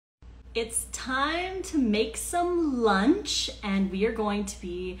It's time to make some lunch, and we are going to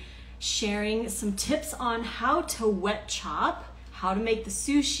be sharing some tips on how to wet chop, how to make the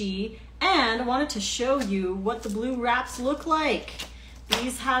sushi, and I wanted to show you what the blue wraps look like.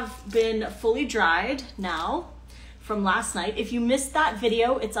 These have been fully dried now from last night. If you missed that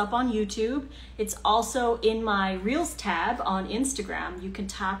video, it's up on YouTube. It's also in my Reels tab on Instagram. You can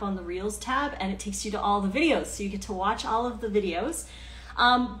tap on the Reels tab and it takes you to all the videos, so you get to watch all of the videos.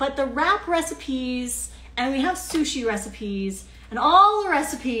 But the wrap recipes, and we have sushi recipes, and all the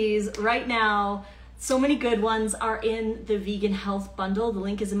recipes right now, so many good ones, are in the vegan health bundle. The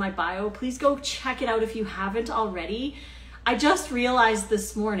link is in my bio. Please go check it out if you haven't already. I just realized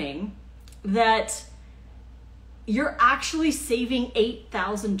this morning that you're actually saving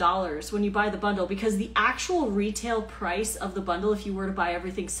 $8,000 when you buy the bundle, because the actual retail price of the bundle, if you were to buy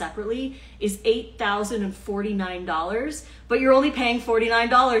everything separately, is $8,049, but you're only paying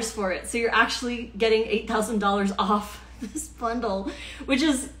 $49 for it. So you're actually getting $8,000 off this bundle, which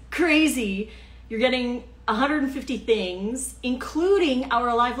is crazy. You're getting 150 things, including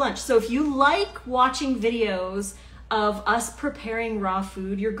our live lunch. So if you like watching videos of us preparing raw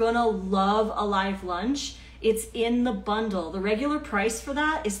food, you're gonna love a live lunch. It's in the bundle. The regular price for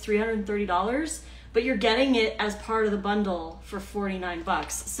that is $330, but you're getting it as part of the bundle for 49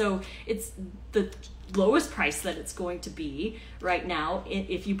 bucks. So it's the lowest price that it's going to be right now.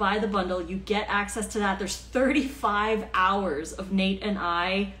 If you buy the bundle, you get access to that. There's 35 hours of Nate and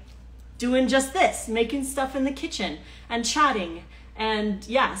I doing just this, making stuff in the kitchen and chatting. And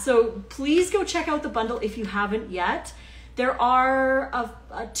yeah, so please go check out the bundle if you haven't yet. There are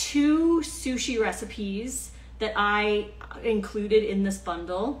two sushi recipes that I included in this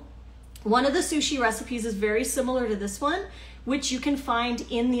bundle. One of the sushi recipes is very similar to this one, which you can find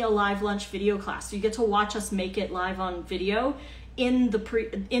in the Alive Lunch video class. So you get to watch us make it live on video in the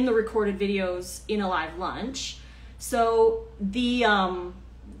recorded videos in Alive Lunch. So then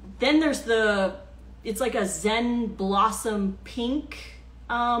there's it's like a Zen Blossom Pink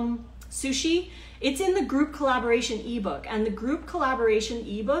sushi. It's in the group collaboration ebook, and the group collaboration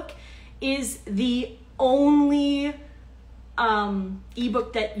ebook is the only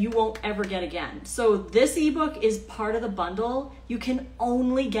ebook that you won't ever get again. So this ebook is part of the bundle. You can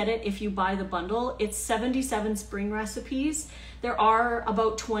only get it if you buy the bundle. It's 77 spring recipes. There are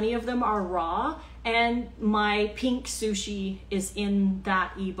about 20 of them are raw, and my pink sushi is in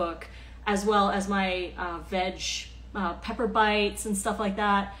that ebook, as well as my veg pepper bites and stuff like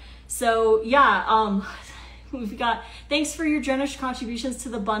that. So yeah, we've got, thanks for your generous contributions to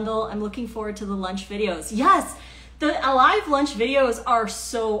the bundle. I'm looking forward to the lunch videos. Yes, the live lunch videos are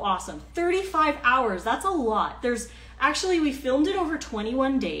so awesome. 35 hours, that's a lot. We filmed it over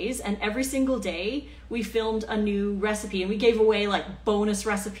 21 days, and every single day we filmed a new recipe, and we gave away like bonus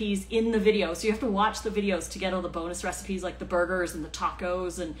recipes in the video. So you have to watch the videos to get all the bonus recipes, like the burgers and the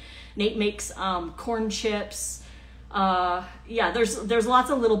tacos, and Nate makes corn chips. Yeah, there's lots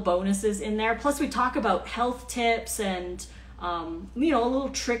of little bonuses in there. Plus we talk about health tips and little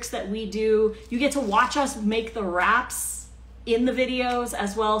tricks that we do. You get to watch us make the wraps in the videos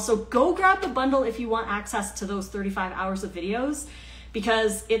as well. So go grab the bundle if you want access to those 35 hours of videos,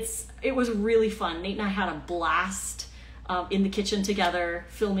 because it was really fun. Nate and I had a blast in the kitchen together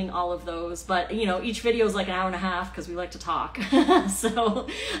filming all of those, but each video is like an hour and a half because we like to talk. So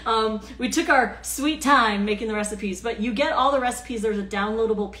we took our sweet time making the recipes, but you get all the recipes. There's a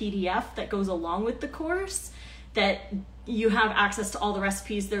downloadable PDF that goes along with the course that you have access to all the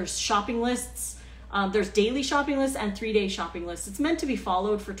recipes. There's shopping lists. There's daily shopping lists and 3-day shopping lists. It's meant to be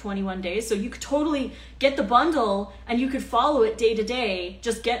followed for 21 days. So you could totally get the bundle and you could follow it day to day,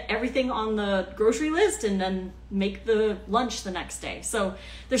 just get everything on the grocery list and then make the lunch the next day. So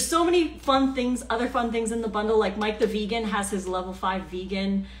there's so many fun things, other fun things in the bundle. Like Mike the Vegan has his level 5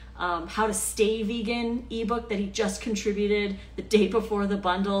 vegan, how to stay vegan ebook that he just contributed the day before the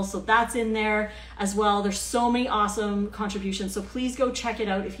bundle. So that's in there as well. There's so many awesome contributions. So please go check it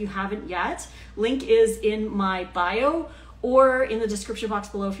out if you haven't yet. Link is in my bio or in the description box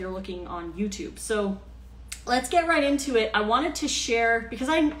below if you're looking on YouTube. So let's get right into it. I wanted to share, because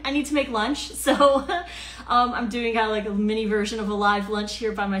I need to make lunch. So I'm doing kind of like a mini version of a live lunch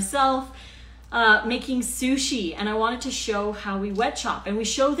here by myself. Making sushi, and I wanted to show how we wet chop, and we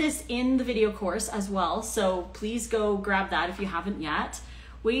show this in the video course as well, so please go grab that if you haven't yet.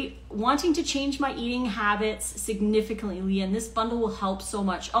 Wanting to change my eating habits significantly, and this bundle will help so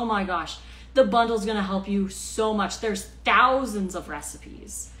much. Oh my gosh, the bundle's gonna help you so much. There's thousands of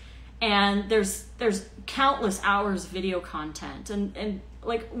recipes, and there's countless hours of video content, and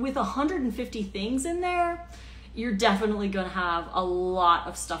like with 150 things in there, you're definitely gonna have a lot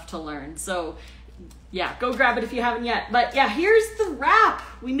of stuff to learn. So yeah, go grab it if you haven't yet. But yeah, here's the wrap.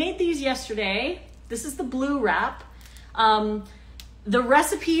 We made these yesterday. This is the blue wrap. The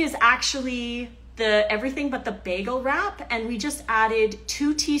recipe is actually the everything but the bagel wrap, and we just added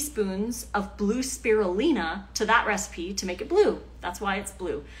 2 teaspoons of blue spirulina to that recipe to make it blue. That's why it's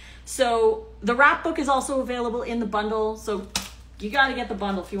blue. So the wrap book is also available in the bundle. So you got to get the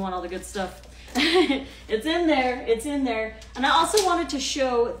bundle if you want all the good stuff. It's in there. It's in there. And I also wanted to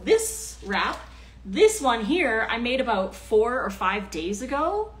show this wrap. This one here I made about 4 or 5 days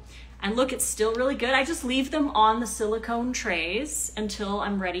ago. And look, it's still really good. I just leave them on the silicone trays until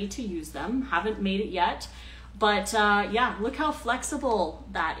I'm ready to use them. Haven't made it yet. But yeah, look how flexible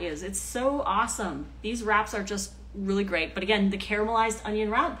that is. It's so awesome. These wraps are just really great. But again, the caramelized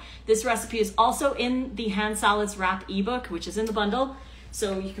onion wrap, this recipe is also in the hand salads wrap ebook, which is in the bundle.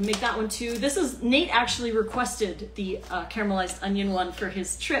 So you can make that one too. This is, Nate actually requested the caramelized onion one for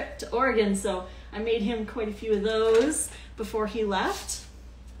his trip to Oregon. So I made him quite a few of those before he left.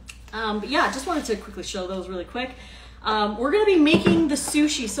 But yeah, I just wanted to quickly show those really quick. We're gonna be making the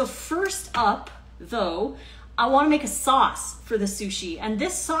sushi. So first up though, I wanna make a sauce for the sushi. And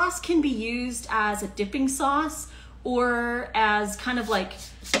this sauce can be used as a dipping sauce or as kind of like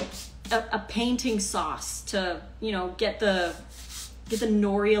a painting sauce to, you know, get the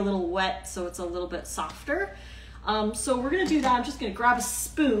nori a little wet so it's a little bit softer. So we're gonna do that. I'm just gonna grab a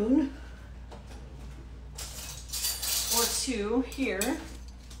spoon or 2 here,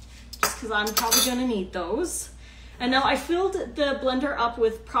 just because I'm probably gonna need those. And now I filled the blender up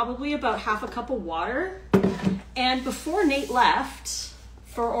with probably about half a cup of water. And before Nate left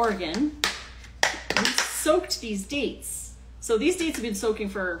for Oregon, we soaked these dates. So these dates have been soaking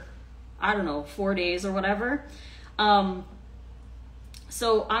for, I don't know, 4 days or whatever.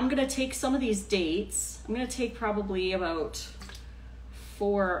 So I'm gonna take some of these dates. I'm gonna take probably about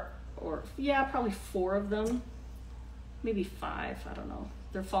 4 or, yeah, probably 4 of them. Maybe 5, I don't know.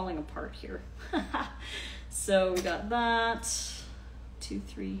 They're falling apart here. So we got that, 2,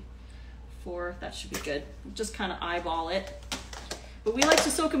 3, 4, that should be good. Just kind of eyeball it. But we like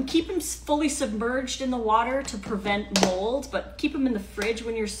to soak them, keep them fully submerged in the water to prevent mold, but keep them in the fridge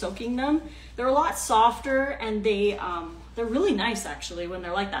when you're soaking them. They're a lot softer and they're really nice actually when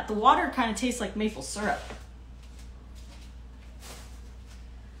they're like that. The water kind of tastes like maple syrup.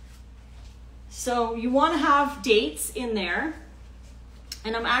 So you want to have dates in there.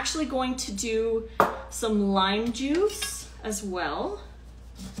 And I'm actually going to do some lime juice as well.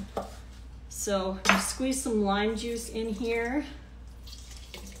 So squeeze some lime juice in here.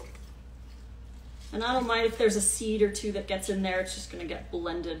 And I don't mind if there's a seed or 2 that gets in there. It's just going to get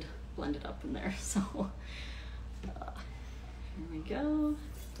blended up in there. So here we go.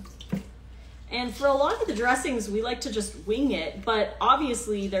 And for a lot of the dressings, we like to just wing it. But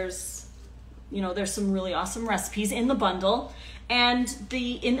obviously there's some really awesome recipes in the bundle. And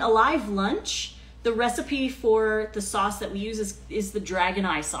in Alive Lunch, the recipe for the sauce that we use is the Dragon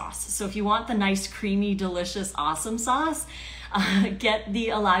Eye sauce. So if you want the nice, creamy, delicious, awesome sauce, get the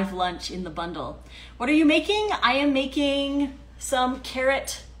Alive Lunch in the bundle. What are you making? I am making some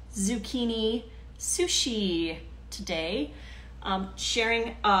carrot zucchini sushi today.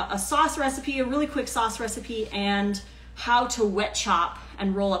 Sharing a sauce recipe, a really quick sauce recipe, and how to wet chop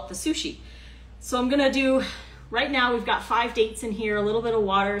and roll up the sushi. So I'm gonna do, right now we've got 5 dates in here, a little bit of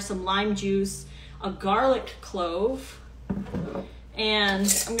water, some lime juice, a garlic clove,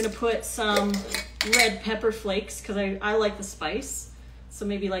 and I'm gonna put some red pepper flakes because I like the spice. So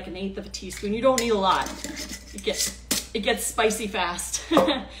maybe like 1/8 of a teaspoon. You don't need a lot. It gets spicy fast.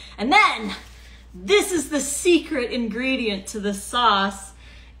 And then this is the secret ingredient to the sauce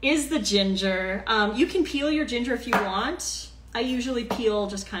is the ginger. You can peel your ginger if you want. I usually peel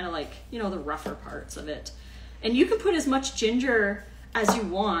just kind of like, the rougher parts of it. And you can put as much ginger as you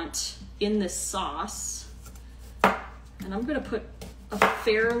want in this sauce. And I'm gonna put a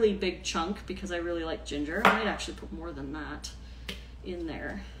fairly big chunk because I really like ginger. I might actually put more than that in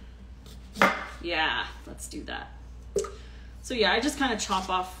there. Yeah, let's do that. So yeah, I just kind of chop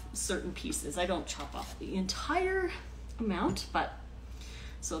off certain pieces. I don't chop off the entire amount, but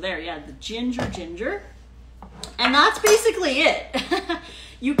so there, yeah, the ginger. And that's basically it.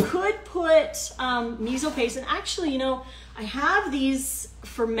 You could put miso paste, and actually, I have these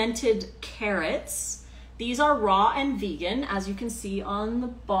fermented carrots. These are raw and vegan, as you can see on the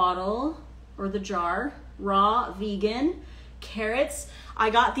bottle or the jar. Raw, vegan carrots. I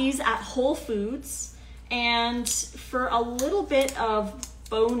got these at Whole Foods, and for a little bit of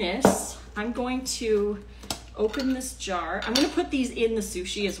bonus, I'm going to open this jar. I'm going to put these in the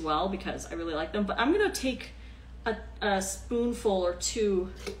sushi as well because I really like them, but I'm going to take a spoonful or two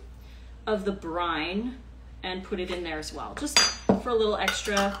of the brine and put it in there as well, just for a little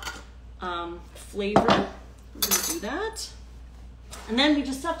extra flavor. We're gonna do that. And then we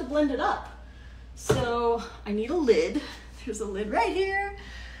just have to blend it up. So I need a lid. There's a lid right here.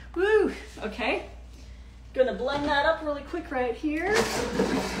 Woo, okay. Gonna blend that up really quick right here.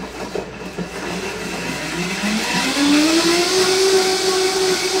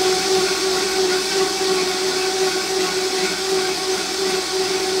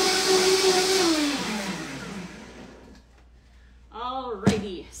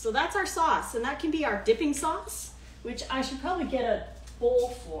 Alrighty, so that's our sauce, and that can be our dipping sauce, which I should probably get a bowl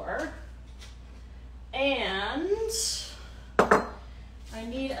for. And I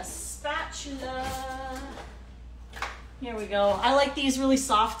need a spatula. Here we go. I like these really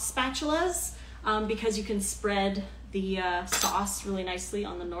soft spatulas because you can spread the sauce really nicely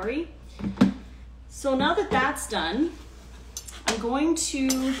on the nori. So now that that's done, I'm going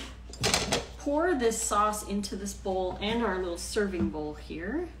to pour this sauce into this bowl and our little serving bowl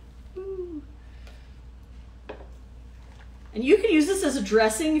here. Ooh. And you can use this as a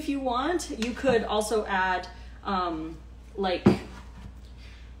dressing if you want. You could also add like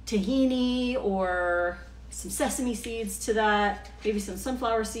tahini or some sesame seeds to that, maybe some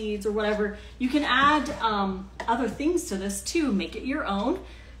sunflower seeds or whatever. You can add other things to this too, make it your own.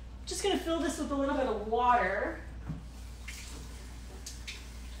 Just gonna fill this with a little bit of water.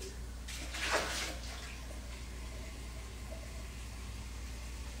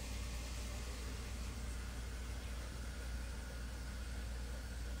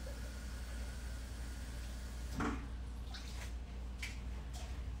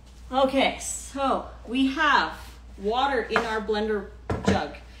 Okay, so we have water in our blender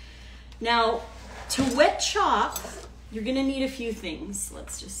jug. Now, to wet chop, you're gonna need a few things.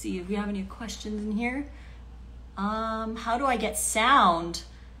 Let's just see if we have any questions in here. How do I get sound?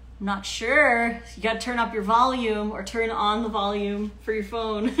 I'm not sure. You gotta turn up your volume or turn on the volume for your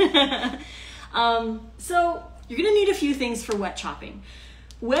phone. So you're gonna need a few things for wet chopping.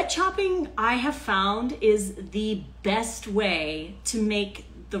 Wet chopping, I have found, is the best way to make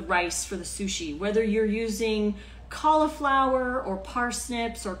the rice for the sushi, whether you're using cauliflower or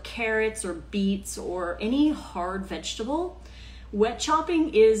parsnips or carrots or beets or any hard vegetable. Wet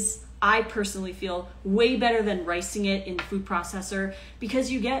chopping is, I personally feel, way better than ricing it in the food processor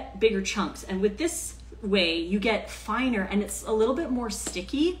because you get bigger chunks. And with this way, you get finer and it's a little bit more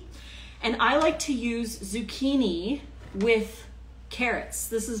sticky. And I like to use zucchini with carrots.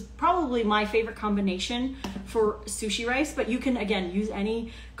 This is probably my favorite combination for sushi rice, but you can, again, use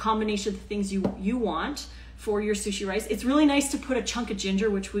any combination of the things you want for your sushi rice. It's really nice to put a chunk of ginger,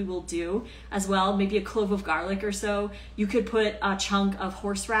 which we will do as well, maybe a clove of garlic or so. You could put a chunk of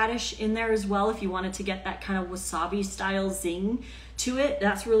horseradish in there as well if you wanted to get that kind of wasabi style zing to it.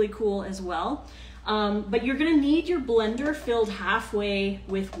 That's really cool as well. But you're gonna need your blender filled halfway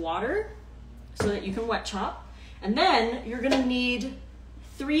with water so that you can wet chop. And then you're gonna need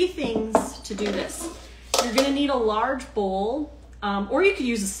 3 things to do this. You're gonna need a large bowl, or you could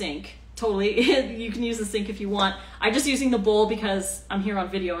use a sink, totally. You can use a sink if you want. I'm just using the bowl because I'm here on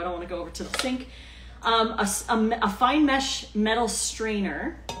video, I don't wanna go over to the sink. A fine mesh metal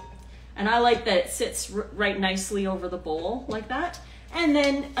strainer, and I like that it sits right nicely over the bowl like that. And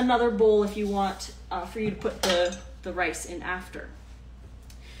then another bowl if you want for you to put the rice in after.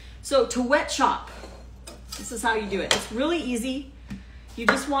 So to wet chop, this is how you do it. It's really easy. You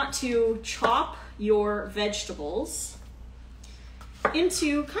just want to chop your vegetables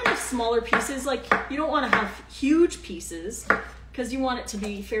into kind of smaller pieces. Like, you don't want to have huge pieces because you want it to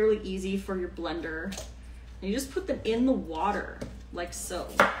be fairly easy for your blender. And you just put them in the water like so.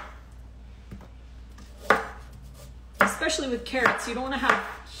 Especially with carrots, you don't want to have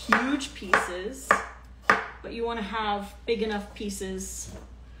huge pieces, but you want to have big enough pieces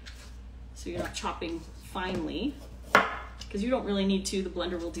so you're not chopping finely, because you don't really need to. The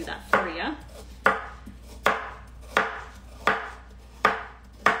blender will do that for you.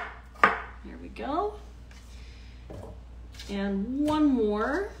 There we go. And one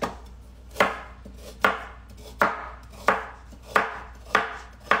more.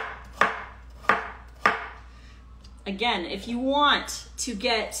 Again, if you want to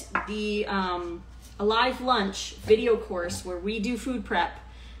get the Alive Lunch video course where we do food prep,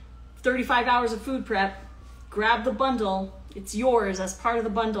 35 hours of food prep, grab the bundle. It's yours as part of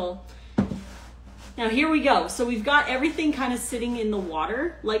the bundle. Now here we go. So we've got everything kind of sitting in the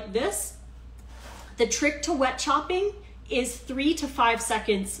water like this. The trick to wet chopping is 3 to 5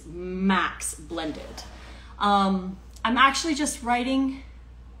 seconds max blended. I'm actually just writing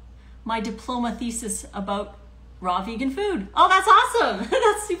my diploma thesis about raw vegan food. Oh, that's awesome.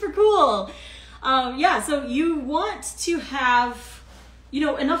 That's super cool. Yeah, so you want to have,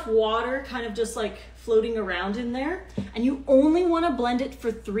 enough water kind of just like floating around in there. And you only want to blend it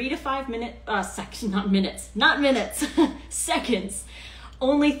for 3 to 5 seconds.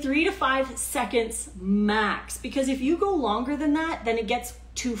 Only 3 to 5 seconds max. Because if you go longer than that, then it gets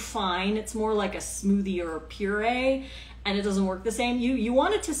too fine. It's more like a smoothie or a puree, and it doesn't work the same. You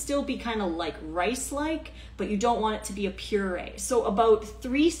want it to still be kind of like rice-like, but you don't want it to be a puree. So about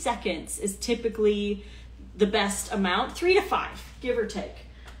 3 seconds is typically the best amount, 3 to 5, give or take.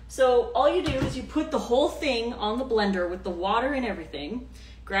 So all you do is you put the whole thing on the blender with the water and everything,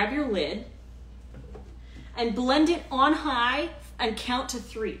 grab your lid, and blend it on high and count to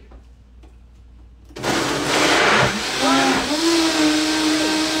 3. 1,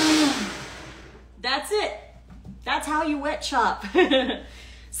 that's it. That's how you wet chop.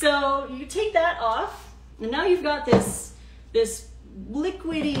 So you take that off, and now you've got this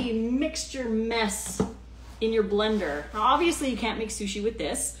liquidy mixture mess in your blender. Now, obviously you can't make sushi with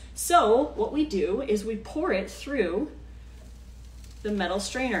this. So what we do is we pour it through the metal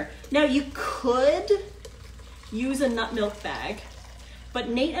strainer. Now you could use a nut milk bag, but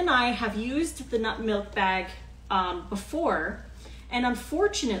Nate and I have used the nut milk bag before, and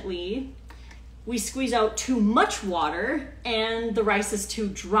unfortunately we squeeze out too much water and the rice is too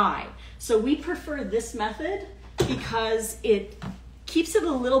dry. So we prefer this method because it keeps it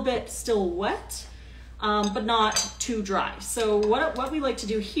a little bit still wet, but not too dry. So what we like to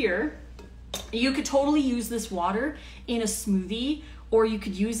do here, you could totally use this water in a smoothie, or you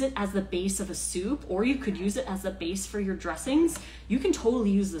could use it as the base of a soup, or you could use it as the base for your dressings. You can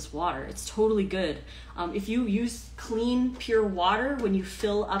totally use this water. It's totally good. If you use clean, pure water when you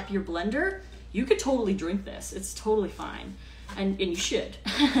fill up your blender, you could totally drink this. It's totally fine. And you should,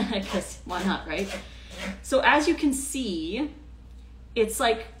 because why not, right? So as you can see, it's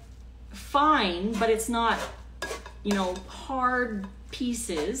like fine, but it's not, hard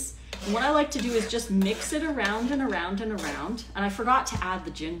pieces. And what I like to do is just mix it around and around and around. And I forgot to add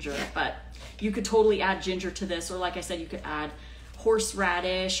the ginger, but you could totally add ginger to this. Or like I said, you could add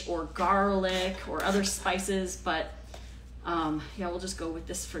horseradish or garlic or other spices. But yeah, we'll just go with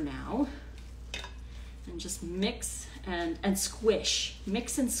this for now. And just mix and squish.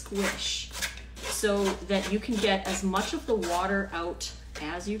 Mix and squish so that you can get as much of the water out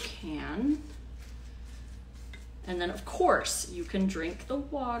as you can. And then of course you can drink the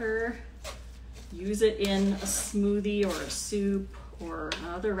water, use it in a smoothie or a soup or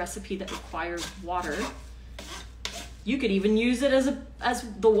another recipe that requires water. You could even use it as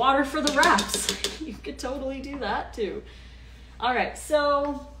the water for the wraps. You could totally do that too. All right,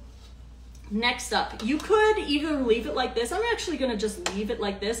 so next up, you could either leave it like this. I'm actually gonna just leave it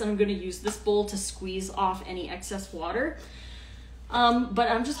like this, and I'm gonna use this bowl to squeeze off any excess water. But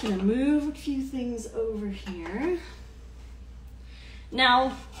I'm just gonna move a few things over here.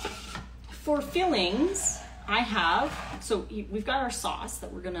 Now, for fillings, we've got our sauce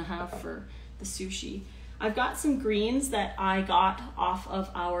that we're gonna have for the sushi. I've got some greens that I got off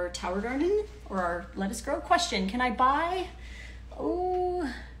of our tower garden or our lettuce grow. Question, can I buy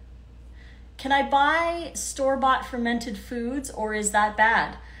store-bought fermented foods, or is that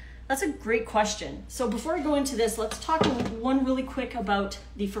bad? That's a great question. So before I go into this, let's talk one really quick about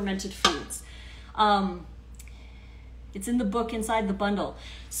the fermented foods. It's in the book inside the bundle.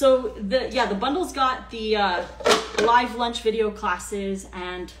 So the bundle's got the live lunch video classes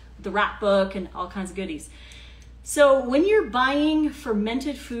and the wrap book and all kinds of goodies. So when you're buying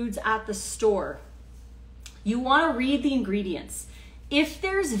fermented foods at the store, you want to read the ingredients. If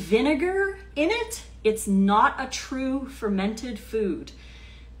there's vinegar in it, it's not a true fermented food.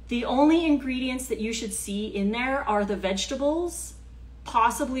 The only ingredients that you should see in there are the vegetables,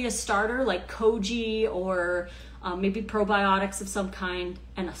 possibly a starter like koji or maybe probiotics of some kind,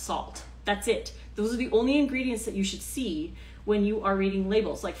 and a salt. That's it. Those are the only ingredients that you should see when you are reading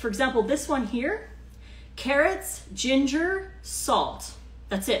labels. Like for example, this one here, carrots, ginger, salt.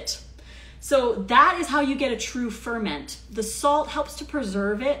 That's it. So that is how you get a true ferment. The salt helps to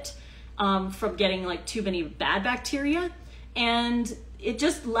preserve it from getting like too many bad bacteria, and it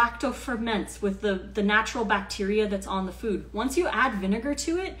just lacto-ferments with the natural bacteria that's on the food. Once you add vinegar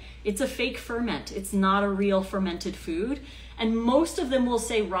to it, it's a fake ferment. It's not a real fermented food. And most of them will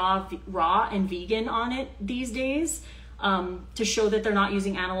say raw and vegan on it these days to show that they're not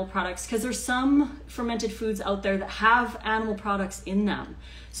using animal products, because there's some fermented foods out there that have animal products in them.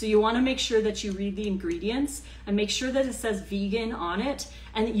 So you want to make sure that you read the ingredients and make sure that it says vegan on it.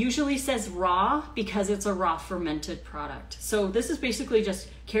 And it usually says raw because it's a raw fermented product. So this is basically just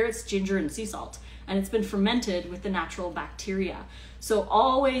carrots, ginger, and sea salt. and it's been fermented with the natural bacteria. So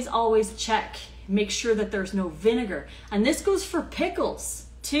always, always check, make sure that there's no vinegar. And this goes for pickles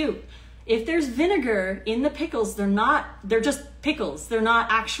too. If there's vinegar in the pickles, they're just pickles. They're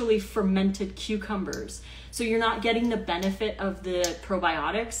not actually fermented cucumbers. So you're not getting the benefit of the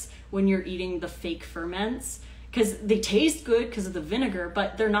probiotics when you're eating the fake ferments, because they taste good because of the vinegar,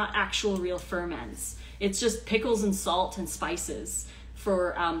 but they're not actual real ferments. It's just pickles and salt and spices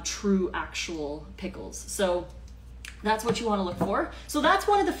for true actual pickles. So that's what you want to look for. So that's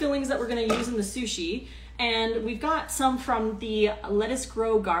one of the fillings that we're going to use in the sushi. And we've got some from the lettuce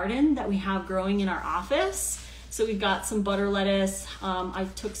grow garden that we have growing in our office. So we've got some butter lettuce. I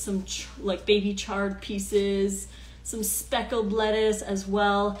took some like baby chard pieces, some speckled lettuce as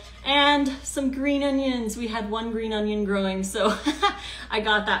well, and some green onions. We had one green onion growing, so I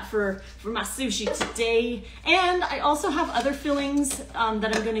got that for my sushi today. And I also have other fillings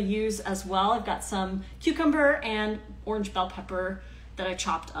that I'm gonna use as well. I've got some cucumber and orange bell pepper that I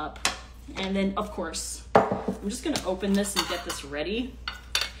chopped up. And then of course, I'm just gonna open this and get this ready.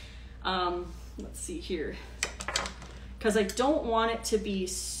 Let's see here. Because I don't want it to be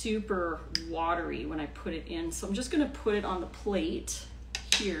super watery when I put it in. So I'm just gonna put it on the plate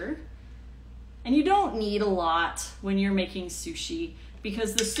here. And you don't need a lot when you're making sushi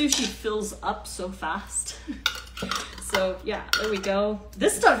because the sushi fills up so fast. So yeah, there we go.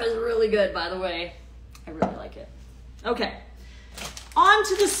 This stuff is really good, by the way. I really like it. Okay, on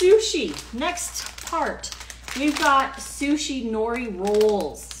to the sushi. Next part, we've got sushi nori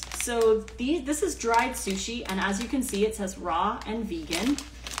rolls. So this is dried sushi, and as you can see, it says raw and vegan.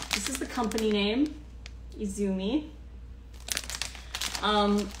 This is the company name, Izumi.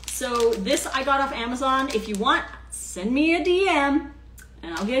 So this I got off Amazon. If you want, send me a DM,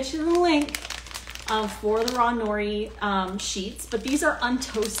 and I'll get you the link for the raw nori sheets. But these are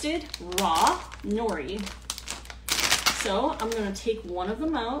untoasted raw nori. So I'm gonna take one of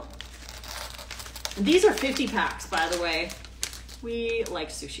them out. And these are 50 packs, by the way. We like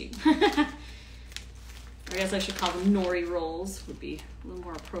sushi. I guess I should call them nori rolls, would be a little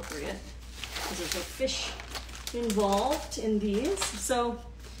more appropriate because there's no fish involved in these. So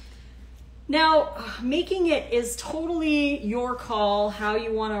now making it is totally your call, how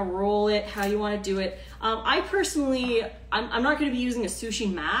you want to roll it, how you want to do it. I personally, I'm not going to be using a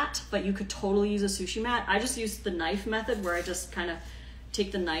sushi mat, but you could totally use a sushi mat. I just use the knife method where I just kind of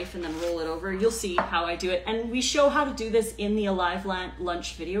take the knife and then roll it over. You'll see how I do it. And we show how to do this in the Alive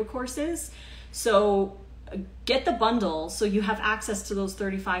Lunch video courses. So get the bundle so you have access to those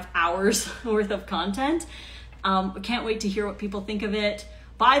 35 hours worth of content. I can't wait to hear what people think of it.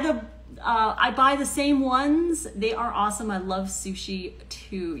 I buy the same ones. They are awesome. I love sushi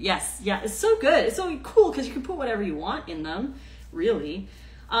too. Yes, yeah, it's so good. It's so cool because you can put whatever you want in them, really.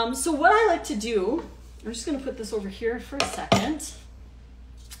 So what I like to do, I'm just gonna put this over here for a second.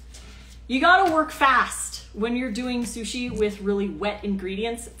 You gotta work fast when you're doing sushi with really wet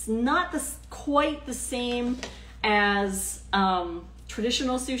ingredients. It's not quite the same as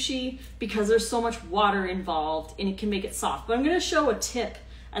traditional sushi because there's so much water involved and it can make it soft. But I'm gonna show a tip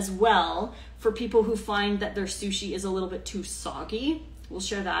as well for people who find that their sushi is a little bit too soggy. We'll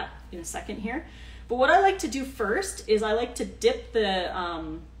share that in a second here. But what I like to do first is I like to dip the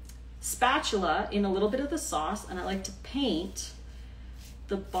spatula in a little bit of the sauce, and I like to paint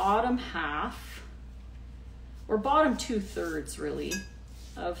the bottom half, or bottom 2/3 really,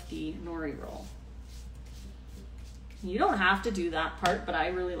 of the nori roll. You don't have to do that part, but I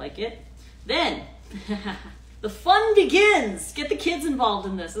really like it. Then, the fun begins. Get the kids involved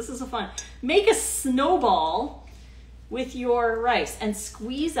in this. This is so fun. Make a snowball with your rice and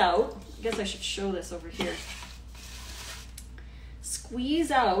squeeze out, I guess I should show this over here. Squeeze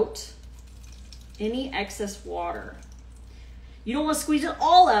out any excess water. You don't want to squeeze it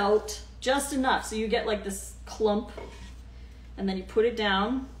all out, just enough. So you get like this clump, and then you put it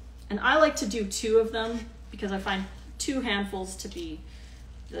down. And I like to do 2 of them because I find 2 handfuls to be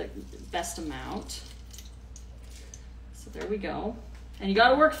the best amount. So there we go. And you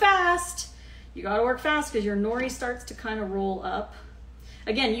gotta work fast. You gotta work fast because your nori starts to kind of roll up.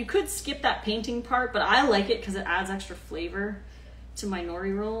 Again, you could skip that painting part, but I like it because it adds extra flavor to my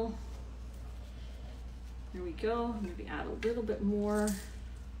nori roll. There we go. Maybe add a little bit more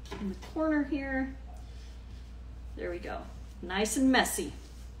in the corner here. There we go. Nice and messy.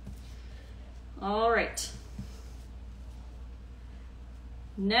 All right.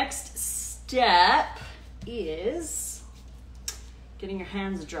 Next step is getting your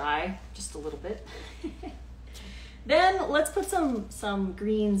hands dry just a little bit. Then let's put some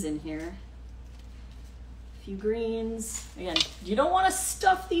greens in here. A few greens. Again, you don't want to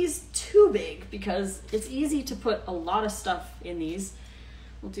stuff these too big because it's easy to put a lot of stuff in these.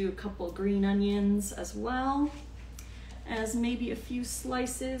 We'll do a couple of green onions as well as maybe a few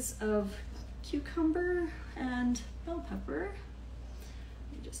slices of cucumber and bell pepper.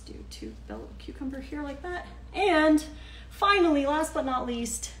 Just do 2 bell cucumber here like that. And finally, last but not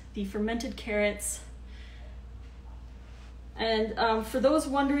least, the fermented carrots. And for those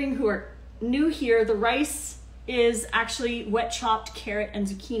wondering who are new here, the rice is actually wet chopped carrot and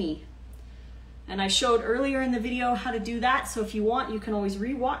zucchini. And I showed earlier in the video how to do that. So if you want, you can always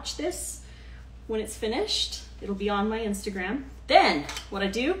re-watch this when it's finished. It'll be on my Instagram. Then what I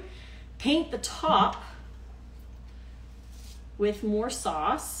do, paint the top with more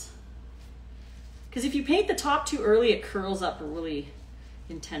sauce. Because if you paint the top too early, it curls up really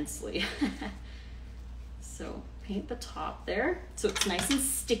intensely. So paint the top there so it's nice and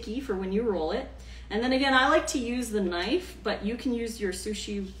sticky for when you roll it. And then again, I like to use the knife, but you can use your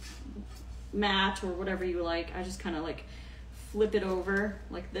sushi mat or whatever you like. I just kind of like flip it over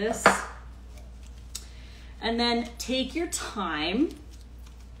like this. And then take your time,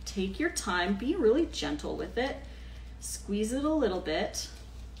 be really gentle with it. Squeeze it a little bit.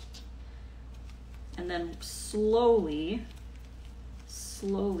 And then slowly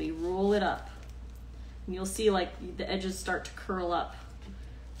roll it up. And you'll see like the edges start to curl up,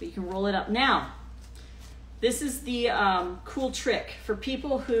 but you can roll it up. Now, this is the cool trick for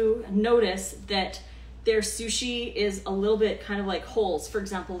people who notice that their sushi is a little bit kind of like holes. For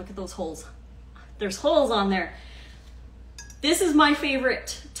example, look at those holes. There's holes on there. This is my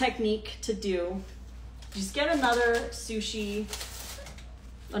favorite technique to do. Just get another sushi,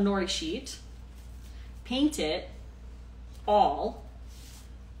 a nori sheet, paint it all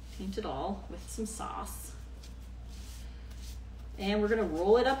with some sauce. And we're gonna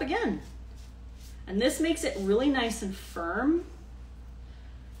roll it up again. And this makes it really nice and firm,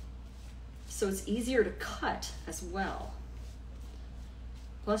 so it's easier to cut as well.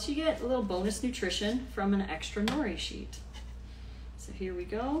 Plus you get a little bonus nutrition from an extra nori sheet. So here we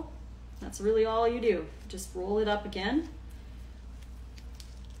go. That's really all you do. Just roll it up again.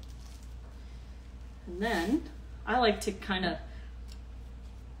 And then I like to kind of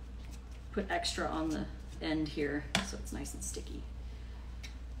put extra on the end here so it's nice and sticky.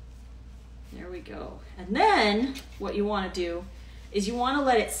 There we go. And then what you want to do is you want to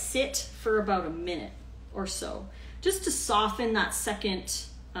let it sit for about a minute or so, just to soften that second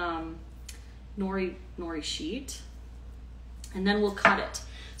nori sheet. And then we'll cut it.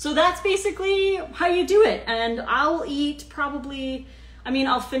 So that's basically how you do it. And I'll eat probably,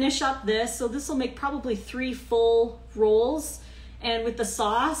 I'll finish up this. So this will make probably 3 full rolls. And with the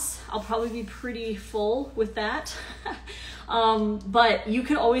sauce, I'll probably be pretty full with that. But you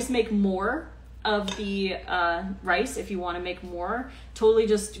can always make more of the rice if you want to make more. Totally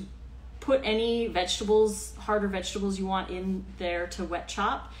just put any vegetables, harder vegetables you want in there to wet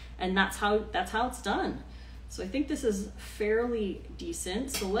chop. And that's how it's done. So I think this is fairly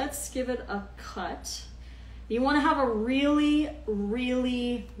decent. So let's give it a cut. You want to have a really,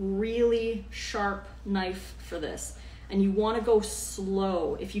 really, really sharp knife for this. And you want to go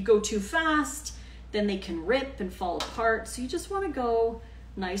slow. If you go too fast, then they can rip and fall apart. So you just want to go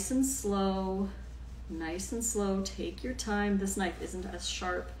nice and slow, nice and slow. Take your time. This knife isn't as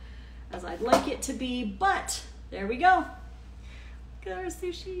sharp as I'd like it to be, but there we go. Look at our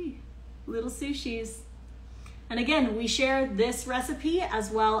sushi, little sushis. And again, we share this recipe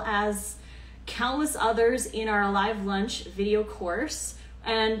as well as countless others in our live lunch video course.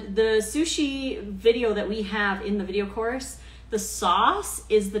 And the sushi video that we have in the video course, the sauce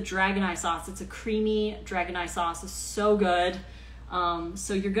is the dragon eye sauce. It's a creamy dragon eye sauce. It's so good.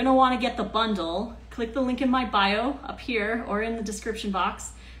 So you're gonna wanna get the bundle. Click the link in my bio up here or in the description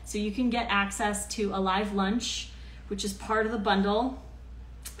box so you can get access to a live lunch, which is part of the bundle.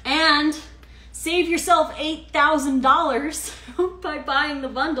 And save yourself $8,000 by buying the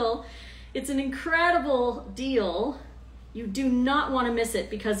bundle. It's an incredible deal. You do not want to miss it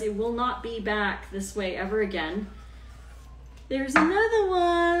because it will not be back this way ever again. There's another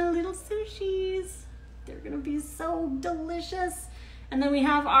one, little sushis. They're gonna be so delicious. And then we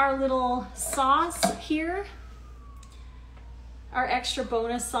have our little sauce here, our extra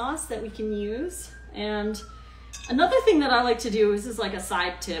bonus sauce that we can use. And another thing that I like to do, this is like a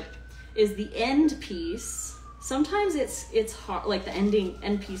side tip, is the end piece. Sometimes it's hard, like the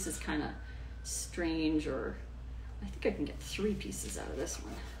end piece is kind of strange, or I think I can get 3 pieces out of this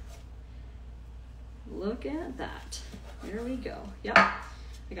one. Look at that. There we go. Yep.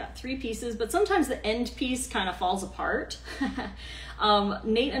 I got 3 pieces, but sometimes the end piece kind of falls apart.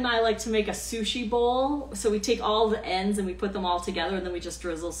 Nate and I like to make a sushi bowl. So we take all the ends and we put them all together, and then we just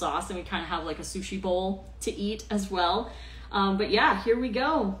drizzle sauce, and we kind of have like a sushi bowl to eat as well. But yeah, here we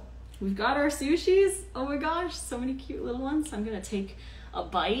go. We've got our sushis. Oh my gosh, so many cute little ones. I'm gonna take a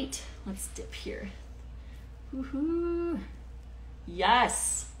bite. Let's dip here. Woohoo!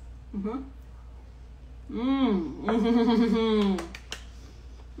 Yes. Mm-hmm. Mmm. Mmm.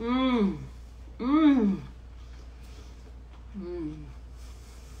 Mmm. Mmm. Mmm.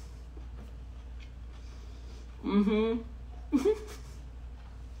 Mm-hmm.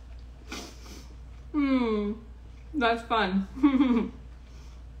 Mmm. That's fun.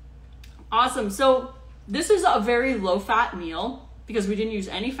 Awesome. So this is a very low-fat meal because we didn't use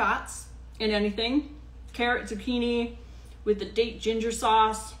any fats in anything. Carrot, zucchini with the date ginger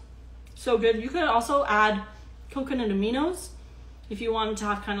sauce. So good. You could also add coconut aminos if you wanted to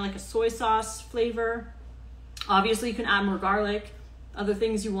have kind of like a soy sauce flavor. Obviously, you can add more garlic, other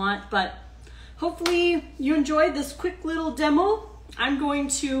things you want, but hopefully you enjoyed this quick little demo. I'm going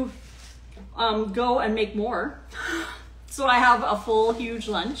to go and make more. So I have a full, huge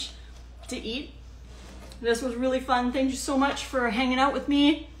lunch to eat. This was really fun. Thank you so much for hanging out with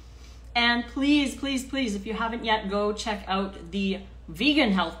me. And please, please, please, if you haven't yet, go check out the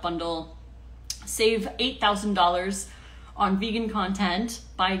Vegan Health Bundle. Save $8,000 on vegan content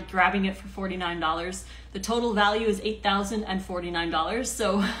by grabbing it for $49. The total value is $8,049,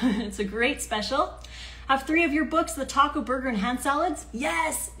 so it's a great special. Have 3 of your books, the taco, burger, and hand salads.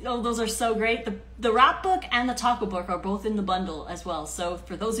 Yes! Oh, those are so great. The wrap book and the taco book are both in the bundle as well. So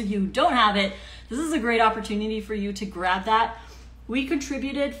for those of you who don't have it, this is a great opportunity for you to grab that. We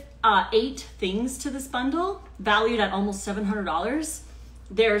contributed 8 things to this bundle, valued at almost $700.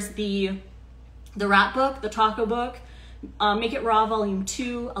 There's the wrap book, the taco book, Make It Raw Volume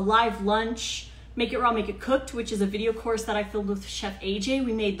 2, a live lunch, Make It Raw, Make It Cooked, which is a video course that I filmed with Chef AJ.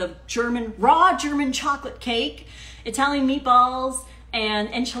 We made the raw German chocolate cake, Italian meatballs, and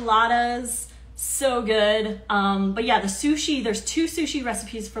enchiladas. So good. But yeah, the sushi, there's 2 sushi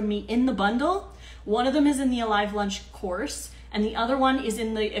recipes from me in the bundle. One of them is in the Alive Lunch course, and the other one is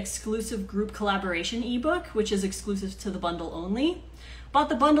in the exclusive group collaboration ebook, which is exclusive to the bundle only. Bought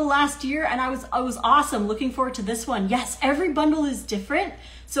the bundle last year and I was awesome. Looking forward to this one. Yes, every bundle is different.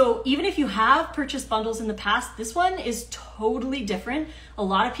 So even if you have purchased bundles in the past, this one is totally different. A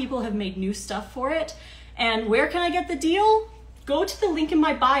lot of people have made new stuff for it. And where can I get the deal? Go to the link in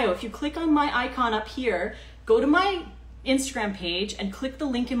my bio. If you click on my icon up here, go to my Instagram page and click the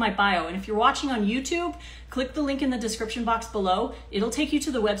link in my bio. And if you're watching on YouTube, click the link in the description box below. It'll take you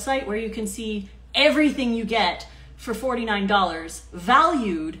to the website where you can see everything you get for $49,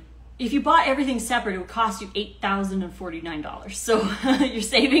 valued. If you bought everything separate, it would cost you $8,049. So you're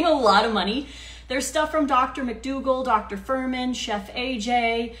saving a lot of money. There's stuff from Dr. McDougall, Dr. Furman, Chef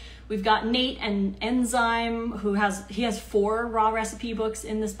AJ. We've got Nate and Enzyme, he has 4 raw recipe books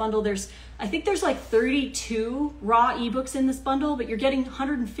in this bundle. I think there's like 32 raw ebooks in this bundle, but you're getting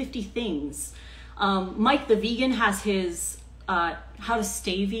 150 things. Mike the Vegan has his How to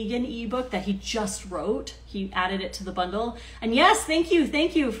Stay Vegan ebook that he just wrote. He added it to the bundle. And yes, thank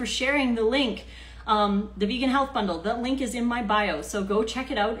you for sharing the link. The Vegan Health Bundle, that link is in my bio. So go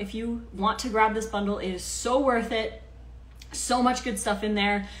check it out if you want to grab this bundle. It is so worth it. So much good stuff in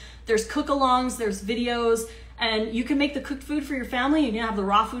there. There's cook-alongs, there's videos, and you can make the cooked food for your family. You can have the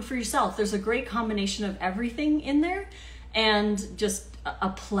raw food for yourself. There's a great combination of everything in there and just a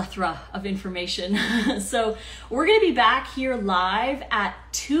plethora of information. So we're gonna be back here live at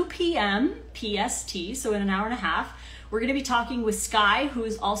 2 p.m. PST, so in an hour and a half. We're gonna be talking with Sky, who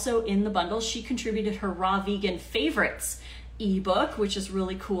is also in the bundle. She contributed her Raw Vegan Favorites ebook, which is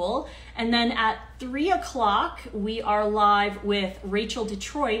really cool. And then at 3 o'clock, we are live with Rachel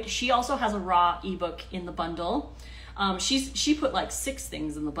Detroit. She also has a raw ebook in the bundle. She put like 6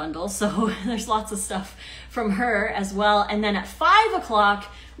 things in the bundle, so there's lots of stuff from her as well. And then at 5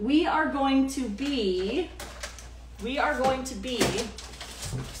 o'clock, we are going to be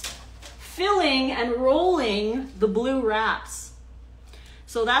filling and rolling the blue wraps.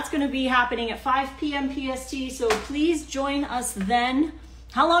 So that's going to be happening at 5 p.m. PST, so please join us then.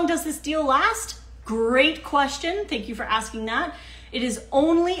 How long does this deal last? Great question. Thank you for asking that. It is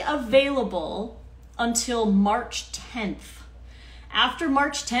only available until March 10th. After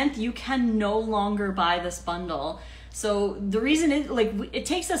March 10th, you can no longer buy this bundle. So the reason is, it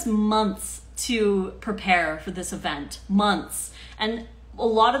takes us months to prepare for this event, months. And a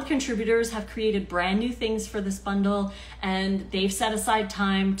lot of the contributors have created brand new things for this bundle, and they've set aside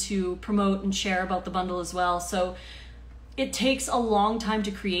time to promote and share about the bundle as well. So it takes a long time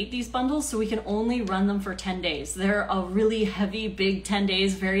to create these bundles, so we can only run them for 10 days. They're a really heavy, big 10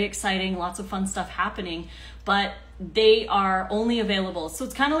 days, very exciting, lots of fun stuff happening, but they are only available. So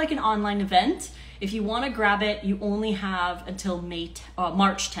it's kind of like an online event. If you want to grab it, you only have until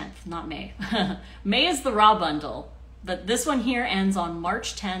March 10th, not May. May is the raw bundle, but this one here ends on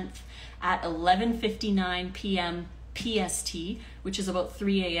March 10th at 11:59 p.m. PST, which is about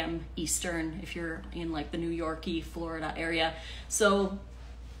 3 a.m. Eastern if you're in like the New Yorky, Florida area. So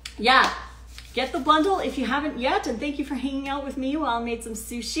yeah, get the bundle if you haven't yet, and thank you for hanging out with me while I made some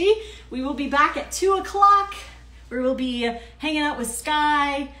sushi. We will be back at 2 o'clock. We will be hanging out with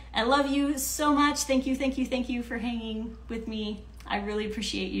Sky. I love you so much. Thank you for hanging with me. I really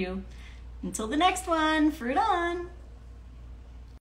appreciate you. Until the next one, fruit on.